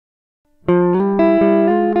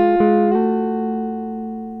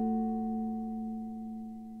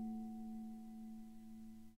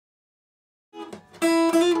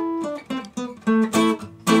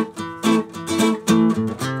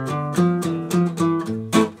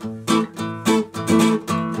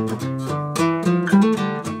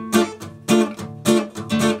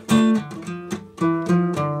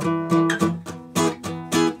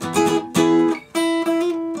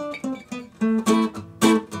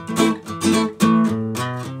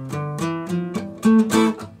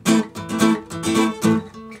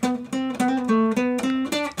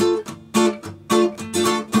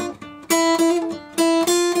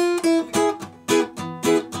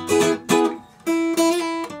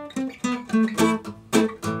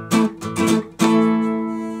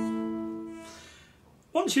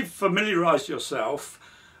once you've familiarised yourself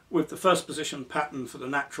with the first position pattern for the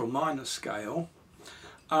natural minor scale,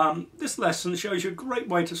 this lesson shows you a great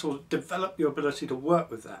way to sort of develop your ability to work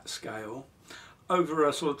with that scale over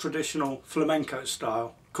a sort of traditional flamenco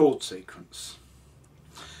style chord sequence.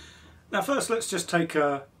 Now first let's just take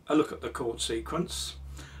a look at the chord sequence.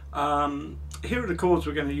 Here are the chords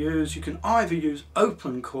we're going to use. You can either use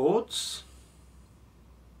open chords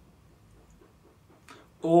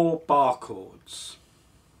or bar chords.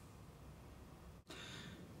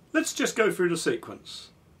 Let's just go through the sequence.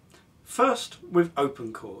 First with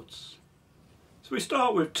open chords. So we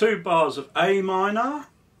start with 2 bars of A minor,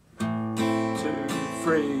 2,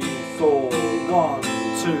 3, 4, 1, 2,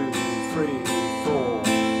 3, 4,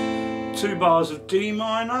 2 bars of D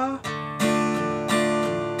minor,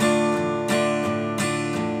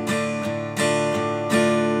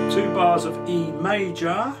 2 bars of E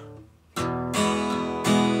major,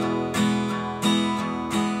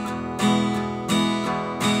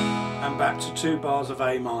 and back to 2 bars of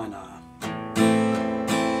A minor.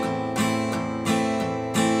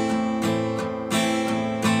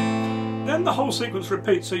 Then the whole sequence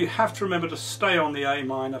repeats, so you have to remember to stay on the A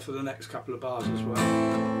minor for the next couple of bars as well.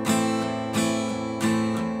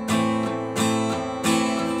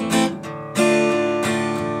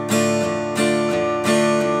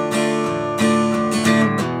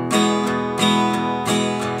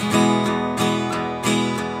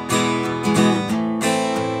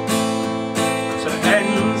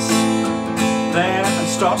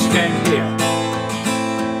 Starts again here.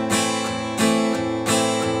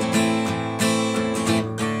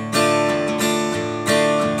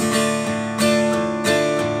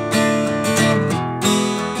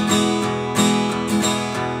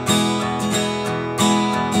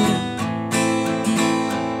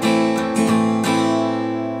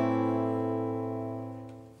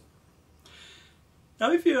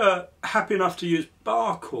 Now if you're happy enough to use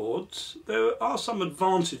bar chords, there are some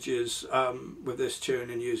advantages with this tune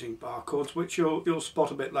in using bar chords, which you'll spot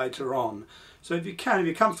a bit later on. So if you're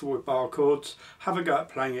comfortable with bar chords, have a go at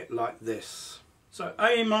playing it like this. So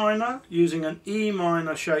A minor, using an E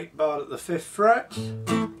minor shaped bar at the 5th fret,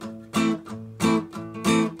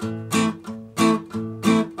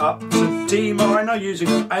 up to D minor, using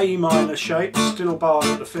an A minor shape, still barred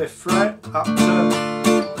at the 5th fret, up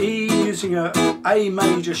to E, using an A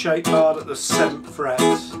major shape barred at the 7th fret,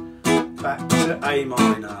 back to A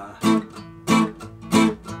minor.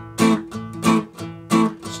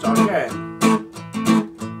 Start again.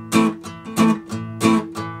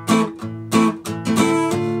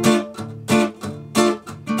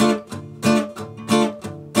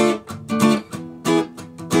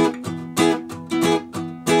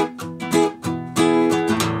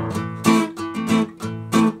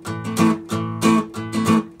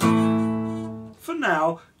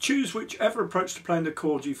 Now, choose whichever approach to playing the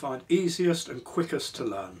chord you find easiest and quickest to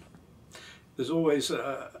learn. There's always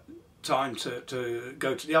time to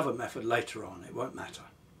go to the other method later on, it won't matter.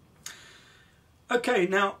 Okay,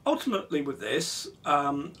 now ultimately with this,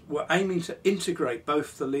 we're aiming to integrate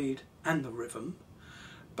both the lead and the rhythm,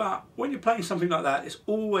 but when you're playing something like that, it's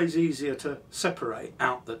always easier to separate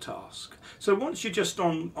out the task. So once you're just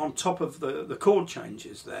on top of the chord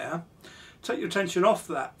changes there, take your attention off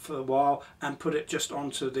that for a while and put it just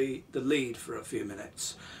onto the lead for a few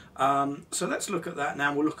minutes. So let's look at that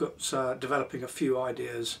now. We'll look at developing a few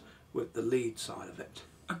ideas with the lead side of it.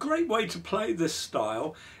 A great way to play this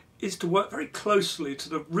style is to work very closely to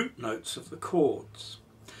the root notes of the chords.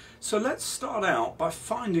 So let's start out by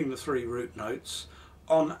finding the 3 root notes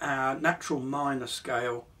on our natural minor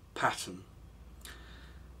scale pattern.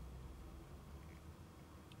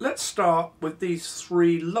 Let's start with these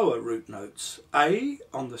 3 lower root notes, A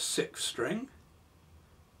on the 6th string,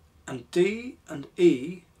 and D and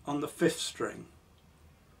E on the 5th string.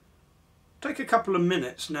 Take a couple of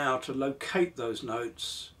minutes now to locate those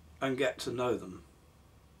notes and get to know them.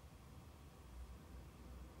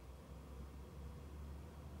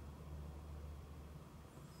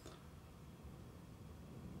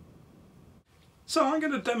 So I'm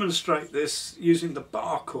going to demonstrate this using the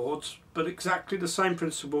bar chords, but exactly the same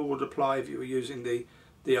principle would apply if you were using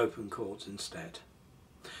the open chords instead.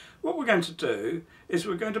 What we're going to do is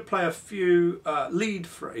we're going to play a few lead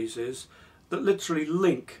phrases that literally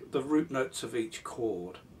link the root notes of each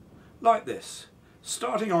chord, like this,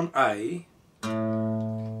 starting on A.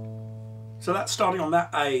 So that's starting on that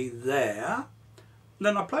A there. And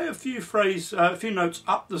then I play a few notes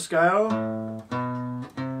up the scale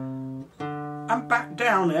and back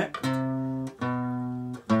down it,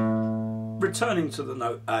 returning to the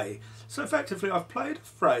note A. So effectively I've played a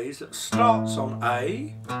phrase that starts on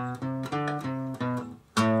A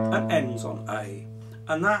and ends on A.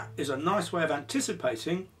 And that is a nice way of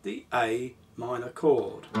anticipating the A minor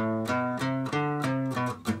chord.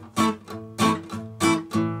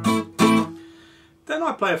 Then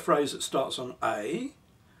I play a phrase that starts on A,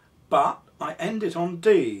 but I end it on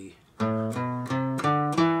D.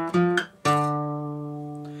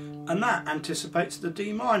 And that anticipates the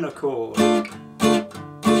D minor chord.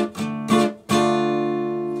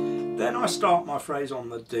 Then I start my phrase on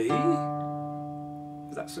the D.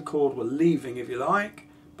 That's the chord we're leaving, if you like,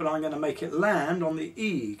 but I'm going to make it land on the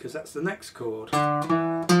E because that's the next chord. Then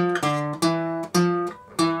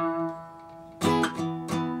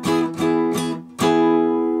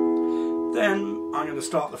I'm going to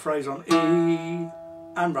start the phrase on E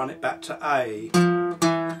and run it back to A.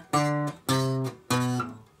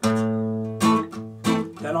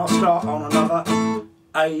 Then I'll start on another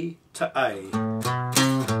A to A.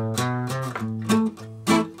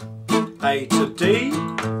 A to D,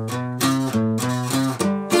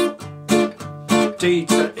 D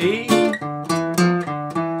to E,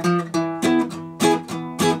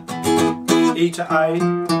 E to A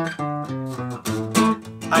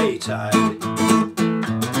to A,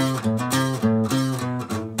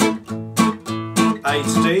 A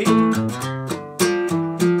to D,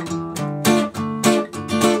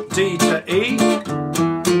 D to E,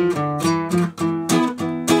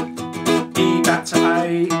 E back to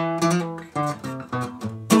A,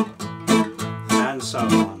 and so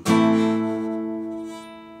on.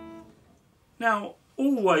 Now,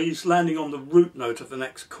 always landing on the root note of the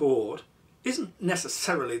next chord isn't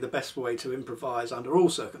necessarily the best way to improvise under all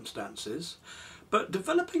circumstances, but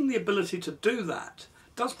developing the ability to do that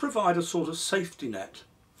does provide a sort of safety net.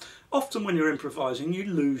 Often when you're improvising you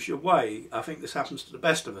lose your way. I think this happens to the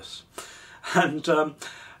best of us. And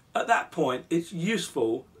at that point it's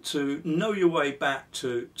useful to know your way back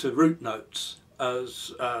to root notes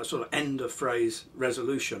as sort of end of phrase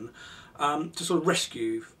resolution to sort of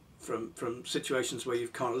rescue from situations where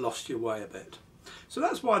you've kind of lost your way a bit. So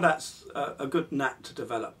that's why that's a good knack to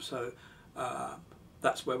develop. So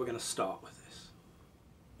that's where we're going to start with this.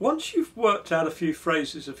 Once you've worked out a few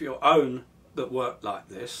phrases of your own that work like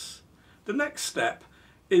this, the next step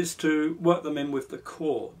is to work them in with the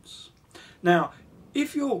chords. Now,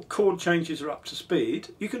 if your chord changes are up to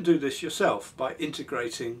speed, you can do this yourself by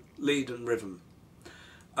integrating lead and rhythm.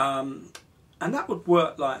 And that would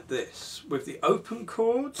work like this, with the open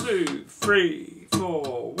chord, 2, 3,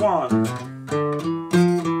 4, 1.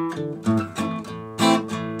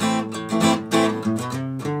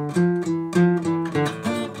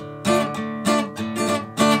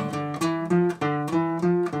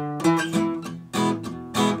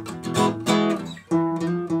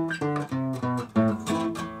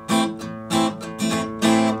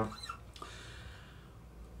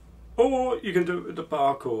 Or you can do it with the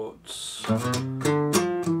bar chords.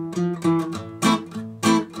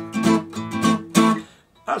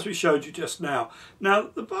 As we showed you just now. Now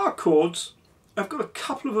the bar chords have got a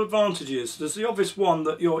couple of advantages. There's the obvious one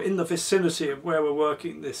that you're in the vicinity of where we're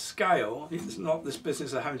working this scale. It's not this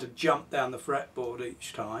business of having to jump down the fretboard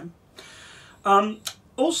each time.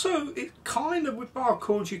 Also, it kind of, with bar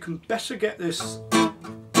chords you can better get this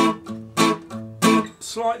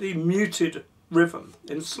slightly muted rhythm.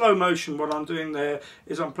 In slow motion what I'm doing there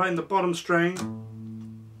is I'm playing the bottom string,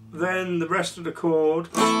 then the rest of the chord,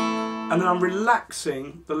 and then I'm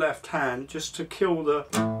relaxing the left hand just to kill the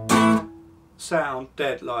sound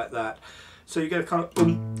dead like that. So you get a kind of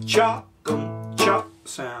cha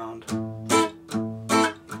sound.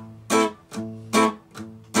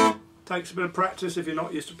 Takes a bit of practice if you're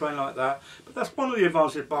not used to playing like that, but that's one of the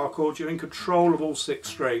advantages of bar chords. You're in control of all 6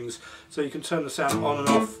 strings, so you can turn the sound on and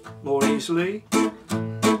off more easily.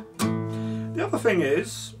 The other thing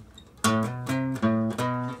is,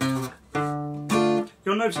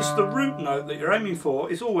 you'll notice the root note that you're aiming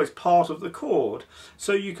for is always part of the chord,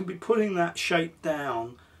 so you can be putting that shape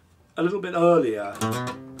down a little bit earlier.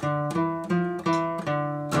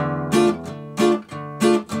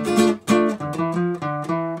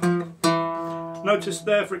 Notice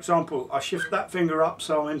there, for example, I shift that finger up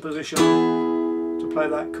so I'm in position to play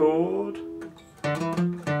that chord.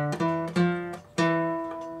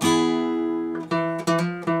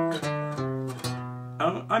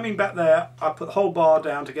 And aiming back there, I put the whole bar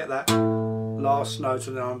down to get that last note,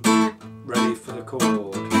 and then I'm ready for the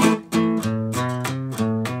chord.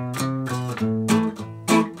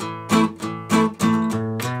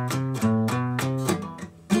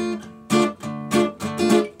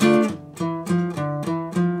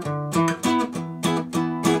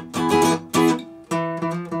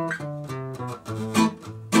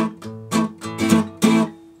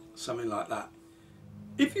 Something like that.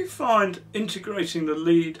 If you find integrating the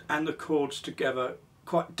lead and the chords together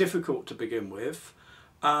quite difficult to begin with,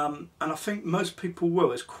 and I think most people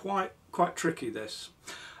will, it's quite tricky this,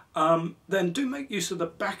 then do make use of the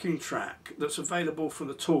backing track that's available from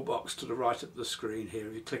the toolbox to the right of the screen here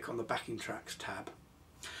if you click on the backing tracks tab.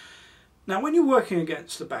 Now when you're working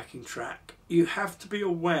against the backing track, you have to be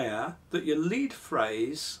aware that your lead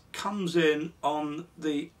phrase comes in on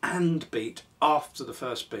the and beat after the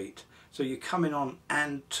first beat. So you come in on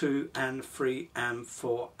and 2 and 3 and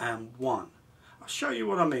 4 and 1. I'll show you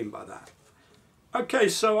what I mean by that. Okay,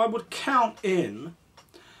 so I would count in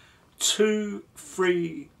 2,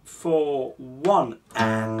 3, 4, 1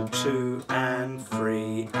 and 2 and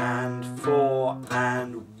 3 and 4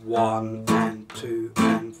 and 1 and 2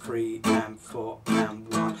 and 3 and 4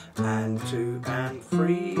 and 1 and 2 and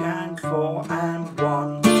 3 and 4 and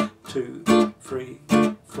 1, 2, 3,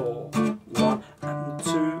 4, 1 and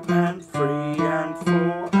 2 and 3 and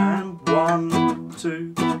 4 and 1,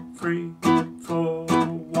 2, 3, 4,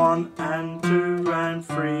 1 and 2 and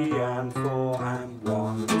 3 and 4 and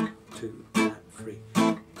 1, 2 and 3,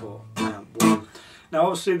 4 and 1. Now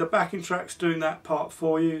obviously the backing track's doing that part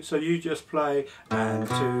for you, so you just play and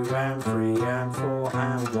 2 and 3 and 4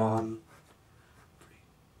 and 1, 3,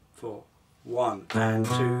 4, 1 and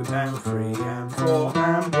 2 and 3 and 4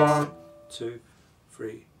 and 1, 2,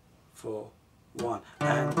 3, 4, 1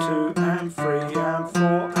 and 2 and 3 and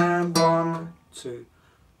 4 and 1, 2,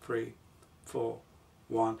 3, 4,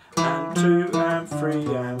 1 and 2 and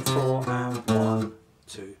 3 and 4 and 1,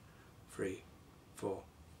 2, 3, 4,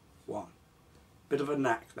 1. Bit of a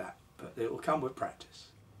knack that, but it will come with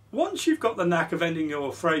practice. Once you've got the knack of ending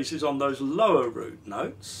your phrases on those lower root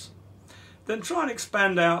notes, then try and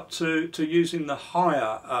expand out to using the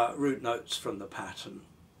higher root notes from the pattern.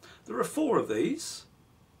 There are 4 of these.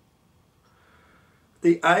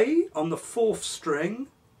 The A on the 4th string,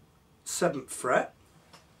 7th fret.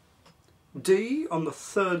 D on the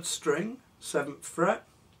 3rd string, 7th fret.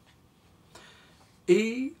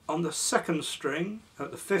 E on the 2nd string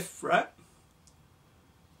at the 5th fret.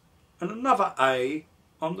 And another A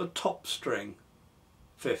on the top string,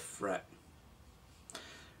 5th fret.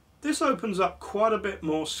 This opens up quite a bit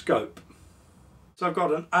more scope. So I've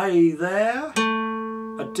got an A there,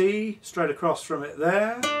 a D straight across from it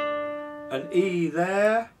there, an E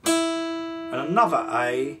there, and another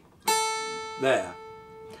A there.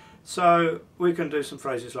 So we can do some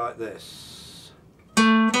phrases like this.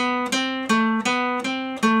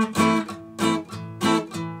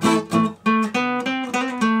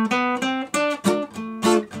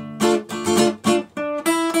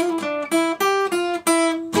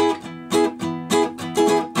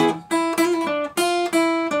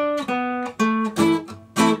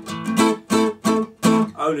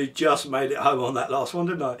 Only just made it home on that last one,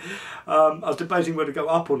 didn't I? I was debating whether to go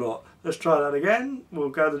up or not. Let's try that again. We'll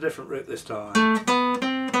go the different route this time.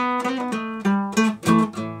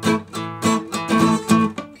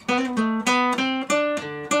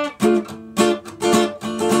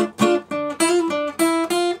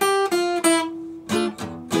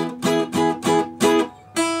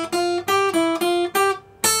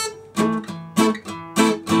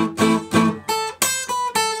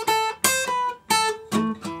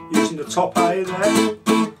 The top A there.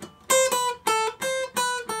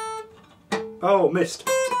 Oh, missed.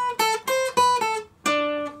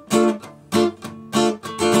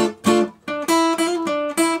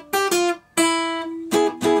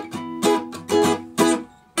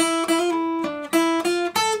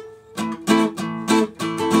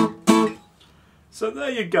 So there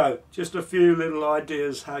you go, just a few little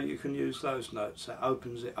ideas how you can use those notes. That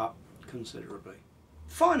opens it up considerably.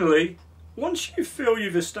 Finally, once you feel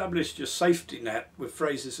you've established your safety net with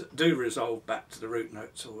phrases that do resolve back to the root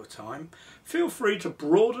notes all the time, feel free to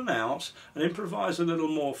broaden out and improvise a little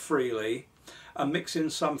more freely and mix in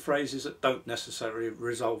some phrases that don't necessarily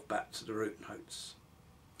resolve back to the root notes.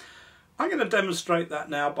 I'm going to demonstrate that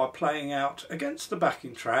now by playing out against the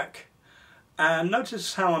backing track, and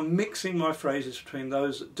notice how I'm mixing my phrases between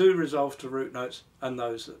those that do resolve to root notes and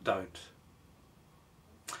those that don't.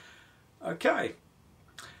 Okay.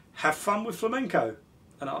 Have fun with flamenco,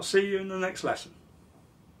 and I'll see you in the next lesson.